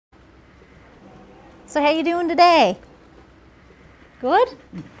So how you doing today? Good?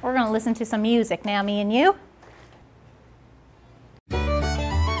 We're going to listen to some music now, me and you.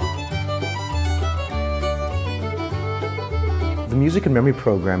 The Music and Memory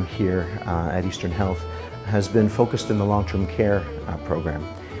program here at Eastern Health has been focused in the long-term care program.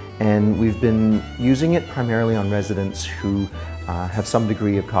 And we've been using it primarily on residents who have some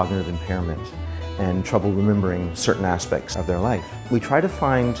degree of cognitive impairment and trouble remembering certain aspects of their life. We try to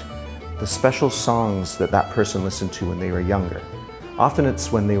find the special songs that that person listened to when they were younger. Often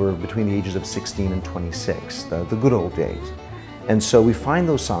it's when they were between the ages of 16 and 26, the good old days. And so we find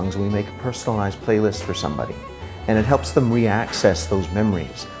those songs and we make a personalized playlist for somebody. And it helps them re-access those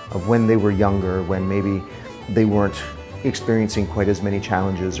memories of when they were younger, when maybe they weren't experiencing quite as many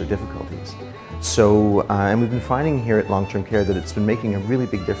challenges or difficulties. So, and we've been finding here at long-term care that it's been making a really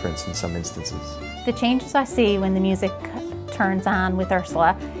big difference in some instances. The changes I see when the music turns on with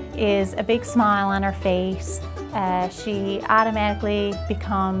Ursula is a big smile on her face. She automatically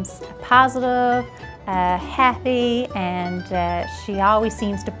becomes positive, happy, and she always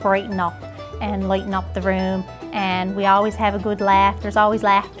seems to brighten up and lighten up the room. And we always have a good laugh. There's always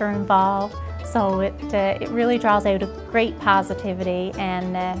laughter involved. So it really draws out a great positivity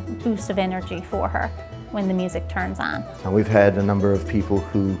and boost of energy for her when the music turns on. And we've had a number of people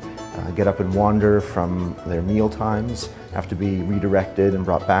who get up and wander from their meal times, have to be redirected and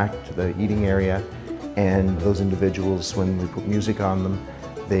brought back to the eating area. And those individuals, when we put music on them,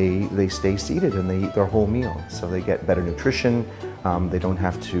 they stay seated and they eat their whole meal. So they get better nutrition. They don't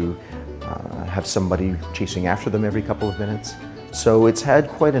have to have somebody chasing after them every couple of minutes. So it's had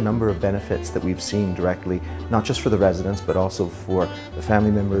quite a number of benefits that we've seen directly, not just for the residents, but also for the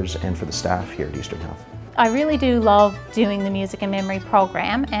family members and for the staff here at Eastern Health. I really do love doing the Music and Memory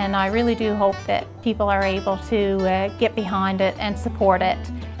program, and I really do hope that people are able to get behind it and support it,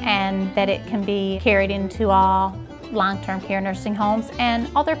 and that it can be carried into all long-term care nursing homes and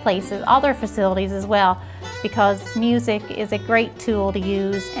other places, other facilities as well, because music is a great tool to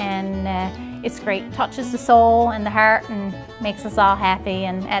use, and it's great, touches the soul and the heart and makes us all happy.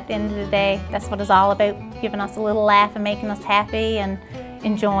 And at the end of the day, that's what it's all about, giving us a little laugh and making us happy and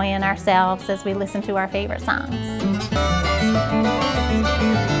enjoying ourselves as we listen to our favorite songs.